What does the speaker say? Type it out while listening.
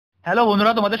Hello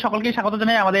বন্ধুরা, তোমাদের সকলকে স্বাগত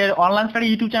জানাই আমাদের অনলাইন স্টাডি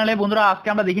ইউটিউব চ্যানেলে। বন্ধুরা, আজকে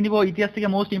আমরা দেখে নিব ইতিহাস থেকে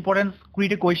মোস্ট ইম্পর্টেন্ট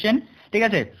 20টি কোয়েশ্চেন। ঠিক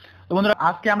আছে, তো বন্ধুরা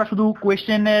আজকে আমরা শুধু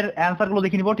কোয়েশ্চেনের অ্যান্সার গুলো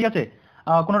দেখে নিব। ঠিক আছে,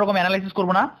 কোনো রকম অ্যানালাইসিস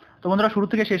করবো না। তো বন্ধুরা, শুরু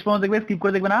থেকে শেষ পর্যন্ত দেখবে, স্কিপ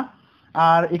করে দেখবে না।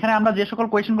 আর এখানে আমরা যে সকল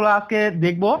কোয়েশ্চেন গুলো আজকে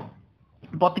দেখবো,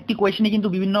 প্রত্যেকটি কোয়েশ্চেনই কিন্তু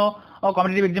বিভিন্ন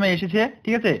কম্পিটিটিভ এক্সামে এসেছে।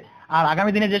 ঠিক আছে, আর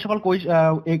আগামী দিনে যে সকল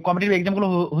কম্পিটিটিভ এক্সাম গুলো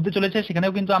হতে চলেছে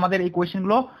সেখানেও কিন্তু আমাদের এই কোয়েশ্চেন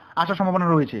গুলো আসার সম্ভাবনা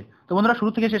রয়েছে। তো বন্ধুরা, শুরু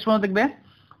থেকে শেষ পর্যন্ত দেখবে।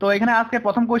 তো এখানে আজকে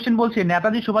প্রথম কোয়েশ্চেন বলছে,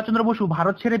 নেতাজি সুভাষচন্দ্র বসু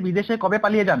ভারত ছেড়ে বিদেশে কবে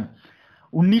পালিয়ে যান?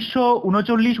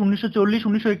 1939, 1940,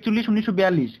 1941,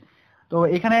 1942। তো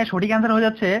এখানে সঠিক অ্যান্সার হয়ে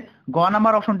যাচ্ছে গ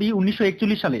নাম্বার অপশনটি,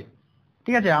 1941 সালে।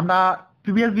 ঠিক আছে, আমরা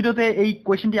প্রিভিয়াস ভিডিওতে এই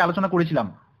কোয়েশ্চেনটি আলোচনা করেছিলাম।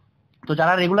 তো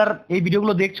যারা রেগুলার এই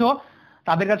ভিডিওগুলো দেখছো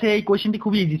তাদের কাছে এই কোয়েশ্চেনটি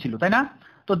খুবই ইজি ছিল, তাই না?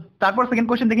 তো তারপর সেকেন্ড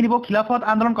কোয়েশ্চেন দেখে নিব, খিলাফত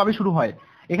আন্দোলন কবে শুরু হয়?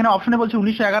 এখানে অপশনে বলছে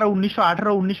 1911,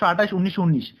 1918, 1928,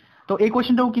 1919। তো এই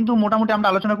কোয়েশ্চেনটাও কিন্তু মোটামুটি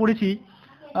আমরা আলোচনা করেছি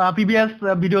প্রিভিয়াস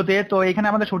ভিডিওতে। তো এখানে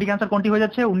আমাদের সঠিক অ্যান্সার কোনটি হয়ে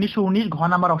যাচ্ছে? 1919, ঘ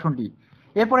নাম্বার অপশনটি।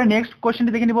 এরপরে নেক্সট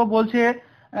কোয়েশ্চেনটি দেখে নিব, বলছে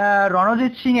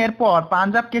রণজিৎ সিং এর পর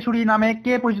পাঞ্জাব কেশরী নামে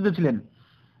কে পরিচিত ছিলেন?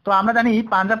 তো আমরা জানি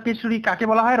পাঞ্জাব কেশরী কাকে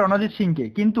বলা হয়, রণজিৎ সিংকে।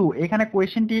 কিন্তু এখানে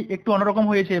কোয়েশ্চেনটি একটু অন্যরকম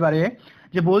হয়েছে এবারে,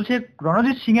 যে বলছে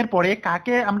রণজিৎ সিং এর পরে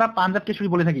কাকে আমরা পাঞ্জাব কেশরী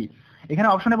বলে থাকি। এখানে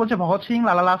অপশনে বলছে ভগৎ সিং,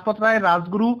 লালা লাজপত রায়,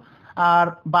 রাজগুরু আর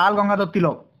বাল গঙ্গাধর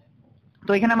তিলক।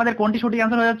 তো এখানে আমাদের কোনটি সঠিক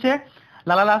অ্যান্সার হয়ে যাচ্ছে?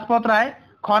 লালা লাজপত রায়,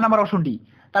 খ নাম্বার অপশনটি।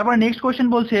 তারপরে নেক্সট কোয়েশ্চেন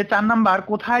বলছে 4 নাম্বার,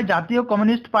 কোথায় জাতীয়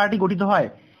কমিউনিস্ট পার্টি গঠিত হয়?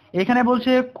 এখানে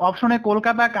বলছে অপশনে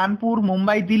কলকাতা, কানপুর,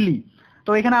 মুম্বাই, দিল্লি।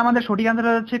 তো এখানে আমাদের সঠিক অ্যান্সার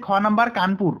হয়ে যাচ্ছে খ নাম্বার,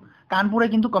 কানপুর। কানপুরে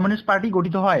কিন্তু কমিউনিস্ট পার্টি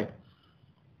গঠিত হয়।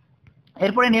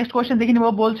 এরপরে নেক্সট কোয়েশ্চেন দেখে নিব,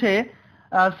 বলছে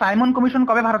সাইমন কমিশন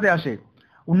কবে ভারতে আসে?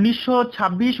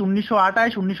 1926,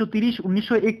 1928, 1930,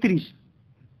 1931।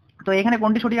 তো এখানে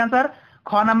কোনটি সঠিক অ্যান্সার?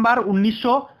 খ নাম্বার,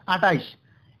 1928।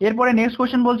 এরপরে নেক্সট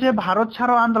কোয়েশ্চেন বলছে ভারত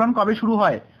ছাড়ো আন্দোলন কবে শুরু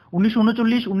হয়?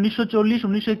 1939, 1940,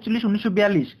 1941,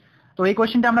 1942। তো এই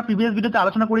কোয়েশ্চেনটা আমরা প্রিভিয়াস ভিডিওতে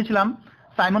আলোচনা করেছিলাম,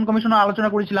 সাইমন কমিশনও আলোচনা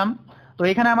করেছিলাম। তো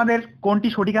এখানে আমাদের কোনটি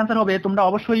সঠিক অ্যান্সার হবে তোমরা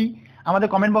অবশ্যই আমাদের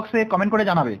কমেন্ট বক্সে কমেন্ট করে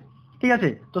জানাবে। ঠিক আছে,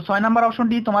 তো 6 নাম্বার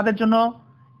অপশনটি তোমাদের জন্য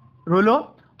রইলো।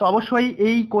 তো অবশ্যই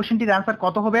এই কোশ্চেনটির অ্যান্সার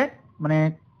কত হবে, মানে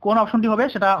কোন অপশনটি হবে,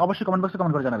 সেটা অবশ্যই কমেন্ট বক্সে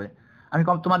কমেন্ট করে জানাবে। আমি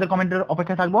তোমাদের কমেন্টের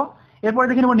অপেক্ষায় থাকবো। এরপরে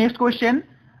দেখে নেবো নেক্সট কোয়েশ্চেন।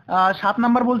 7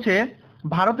 নাম্বার বলছে,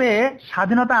 ভারতে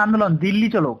স্বাধীনতা আন্দোলন দিল্লি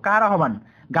চলো কার আহ্বান?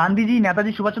 গান্ধীজি,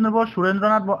 নেতাজি সুভাষচন্দ্র বোস,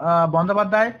 সুরেন্দ্রনাথ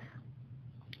বন্দ্যোপাধ্যায়,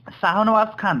 শাহনওয়াজ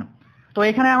খান। তো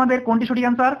এখানে আমাদের কোনটি সঠিক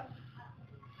অ্যান্সার?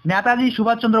 নেতাজি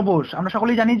সুভাষচন্দ্র বোস। আমরা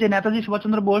সকলেই জানি যে নেতাজি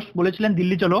সুভাষচন্দ্র বোস বলেছিলেন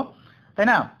দিল্লি চলো, তাই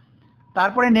না?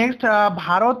 তারপরে নেক্সট,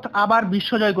 ভারত আবার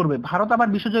বিশ্বজয় করবে। ভারত আবার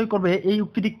বিশ্বজয় করবে এই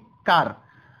উক্তিটি কার?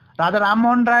 রাজা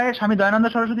রামমোহন রায়, স্বামী দয়ানন্দ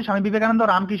সরস্বতী, স্বামী বিবেকানন্দ,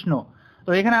 রামকৃষ্ণ। তো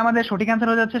এখানে আমাদের সঠিক অ্যান্সার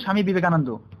হয়ে যাচ্ছে স্বামী বিবেকানন্দ।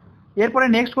 এরপরে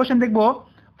নেক্সট কোশ্চেন দেখবো,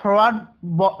 ফরওয়ার্ড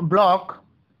ব্লক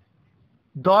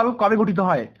দল কবে গঠিত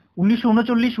হয়?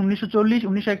 1939, 1940,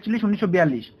 1941,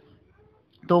 1942।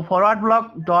 তো ফরওয়ার্ড ব্লক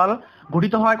দল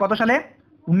গঠিত হয় কত সালে?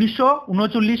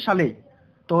 1939 সালে।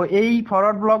 তো এই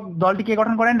ফরওয়ার্ড ব্লক দলটি কে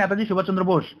গঠন করেন? নেতাজি সুভাষচন্দ্র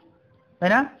বোস,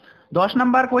 তাই না? 10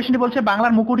 নাম্বার কোয়েশ্চেনটি বলছে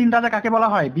বাংলার মুকুটহীন রাজা কাকে বলা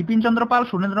হয়? বিপিন চন্দ্র পাল,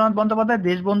 সুরেন্দ্রনাথ বন্দ্যোপাধ্যায়,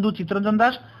 দেশবন্ধু চিত্তরঞ্জন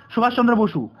দাস, সুভাষচন্দ্র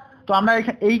বসু। তো আমরা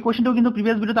এই কোয়েশ্চেনটাও কিন্তু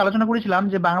প্রিভিয়াস ভিডিওতে আলোচনা করেছিলাম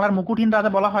যে বাংলার মুকুটহীন রাজা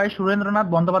বলা হয় সুরেন্দ্রনাথ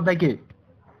বন্দ্যোপাধ্যায়কে।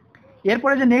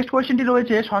 এরপরে যে নেক্সট কোয়েশ্চেনটি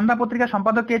রয়েছে, সন্ধ্যা পত্রিকার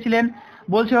সম্পাদক কে ছিলেন?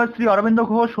 বলছে শ্রী অরবিন্দ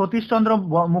ঘোষ, সতীশচন্দ্র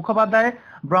মুখোপাধ্যায়,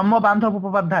 ব্রহ্ম বান্ধব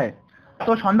উপাধ্যায়।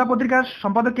 তো সন্ধ্যা পত্রিকার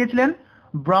সম্পাদক কে ছিলেন?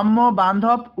 ব্রহ্ম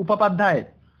বান্ধব উপাধ্যায়।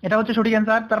 এটা হচ্ছে সঠিক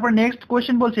অ্যান্সার। তারপর নেক্সট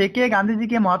কোয়েশ্চেন বলছে কে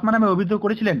গান্ধীজিকে মহাত্মা নামে অভিহিত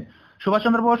করেছিলেন?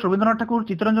 সুভাষচন্দ্র বোস, রবীন্দ্রনাথ ঠাকুর,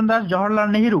 চিত্তরঞ্জন দাস, জওহরলাল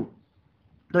নেহেরু।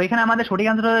 তো এখানে আমাদের সঠিক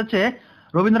অ্যান্সার হচ্ছে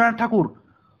রবীন্দ্রনাথ ঠাকুর।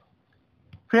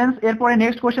 ফ্রেন্ডস, এরপরে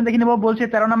নেক্সট কোয়েশ্চেন দেখে নেব, বলছে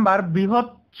 13 নাম্বার, বৃহৎ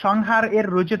সংহার এর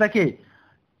রচয়িতা কে?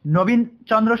 নবীন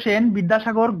চন্দ্র সেন,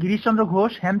 বিদ্যাসাগর, গিরিশচন্দ্র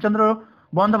ঘোষ, হেমচন্দ্র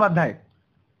বন্দ্যোপাধ্যায়।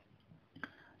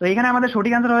 তো এখানে আমাদের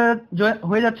সঠিক অ্যান্সার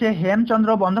হয়ে যাচ্ছে হেমচন্দ্র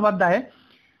বন্দ্যোপাধ্যায়।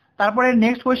 তারপরে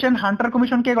নেক্সট কোয়েশ্চেন, হান্টার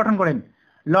কমিশন কে গঠন করেন?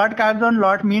 Lord Curzon,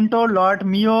 Lord Minto, Lord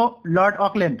মিও, লর্ড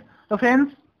অকল্যান্ড। তো ফ্রেন্ডস,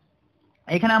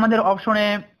 এখানে আমাদের অপশনে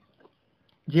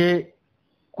যে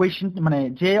কোয়েশ্চেন, মানে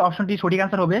যে অপশনটি সঠিক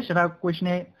অ্যান্সার হবে সেটা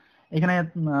কোয়েশ্চেনে এখানে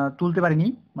তুলতে পারিনি,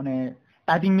 মানে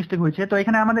টাইপিং মিস্টেক হয়েছে। তো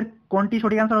এখানে আমাদের কোনটি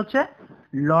সঠিক অ্যান্সার হচ্ছে?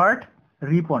 লর্ড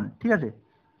রিপন। ঠিক আছে,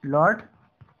 লর্ড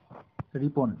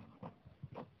রিপন।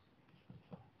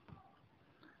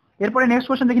 এরপরে নেক্সট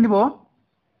কোয়েশ্চেন দেখে নিব,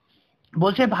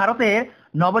 বলছে ভারতে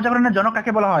নবজাগরণের জনক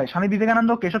কাকে বলা হয়? স্বামী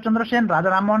বিবেকানন্দ, কেশবচন্দ্র সেন, রাজা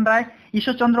রামমোহন রায়,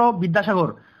 ঈশ্বরচন্দ্র বিদ্যাসাগর।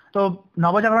 তো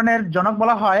নবজাগরণের জনক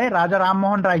বলা হয় রাজা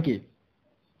রামমোহন রায়কে।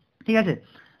 ঠিক আছে,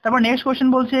 তারপর নেক্সট কোয়েশ্চেন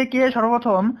বলছে কে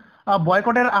সর্বপ্রথম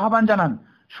বয়কটের আহ্বান জানান?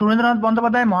 সুরেন্দ্রনাথ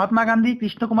বন্দ্যোপাধ্যায়, মহাত্মা গান্ধী,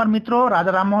 কৃষ্ণকুমার মিত্র,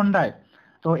 রাজা রামমোহন রায়।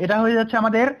 তো এটা হয়ে যাচ্ছে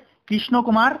আমাদের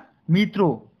কৃষ্ণকুমার মিত্র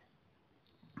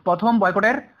প্রথম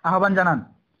বয়কটের আহ্বান জানান।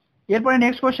 এরপরে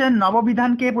নেক্সট কোয়েশ্চেন,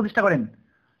 নববিধান কে প্রতিষ্ঠা করেন?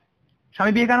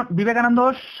 স্বামী বিবেকানন্দ,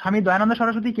 স্বামী দয়ানন্দ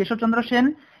সরস্বতী, কেশবচন্দ্র সেন,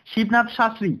 শিবনাথ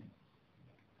শাস্ত্রী।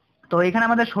 তো এখানে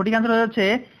আমাদের সঠিক অ্যান্সার হয়ে যাচ্ছে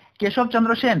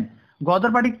কেশবচন্দ্র সেন।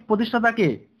 গদর পার্টি প্রতিষ্ঠাতা কে?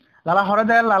 লালা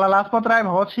হরদয়াল, লালা লাজপত রায়,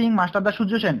 ভগৎ সিং, মাস্টারদা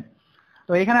সূর্য সেন।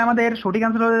 তো এখানে আমাদের সঠিক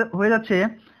অ্যান্সার হয়ে যাচ্ছে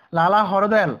লালা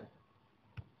হরদয়াল।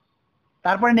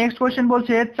 তারপরে নেক্সট কোয়েশ্চেন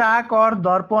বলছে, চা কর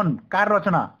দর্পণ কার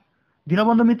রচনা?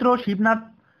 দীনবন্ধু মিত্র, শিবনাথ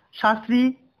শাস্ত্রী,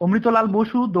 অমৃতলাল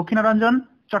বসু, দক্ষিণারঞ্জন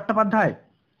চট্টোপাধ্যায়।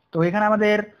 তো এখানে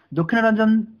আমাদের দক্ষিণারঞ্জন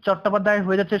চট্টোপাধ্যায়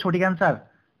হয়ে যাচ্ছে সঠিক অ্যান্সার,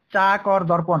 চা কর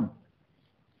দর্পণ।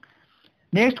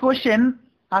 নেক্সট কোয়েশ্চেন,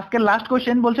 আজকের লাস্ট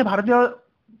কোয়েশ্চেন বলছে, ভারতীয়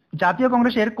জাতীয়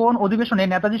কংগ্রেসের কোন অধিবেশনে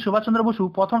নেতাজি সুভাষচন্দ্র বসু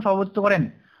প্রথম সভাপতিত্ব করেন?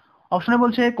 অপশনে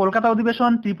বলছে কলকাতা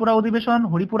অধিবেশন, ত্রিপুরা অধিবেশন,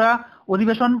 হরিপুরা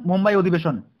অধিবেশন, মুম্বাই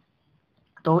অধিবেশন।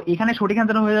 তো এখানে সঠিক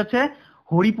অ্যান্সার হয়ে যাচ্ছে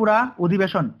হরিপুরা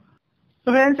অধিবেশন। তো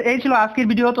ফ্রেন্ডস, এই ছিল আজকের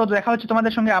ভিডিও। তো দেখা হচ্ছে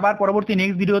তোমাদের সঙ্গে আবার পরবর্তী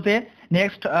নেক্সট ভিডিওতে,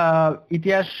 নেক্সট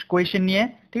ইতিহাস কোয়েশ্চেন নিয়ে,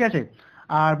 ঠিক আছে?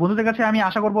 আর বন্ধুদের কাছে আমি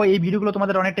আশা করবো এই ভিডিওগুলো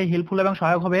তোমাদের অনেকটাই হেল্পফুল এবং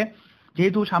সহায়ক হবে,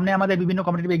 যেহেতু সামনে আমাদের বিভিন্ন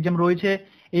কম্পিটিটিভ এক্সাম রয়েছে।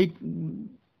 এই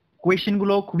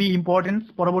কোয়েশ্চেনগুলো খুবই ইম্পর্টেন্ট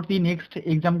পরবর্তী নেক্সট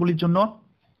এক্সামগুলির জন্য।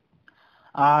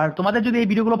 আর তোমাদের যদি এই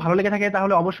ভিডিওগুলো ভালো লেগে থাকে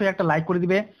তাহলে অবশ্যই একটা লাইক করে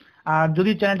দিবে, আর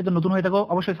যদি চ্যানেলটিতে নতুন হয়ে থাকো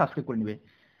অবশ্যই সাবস্ক্রাইব করে নিবে।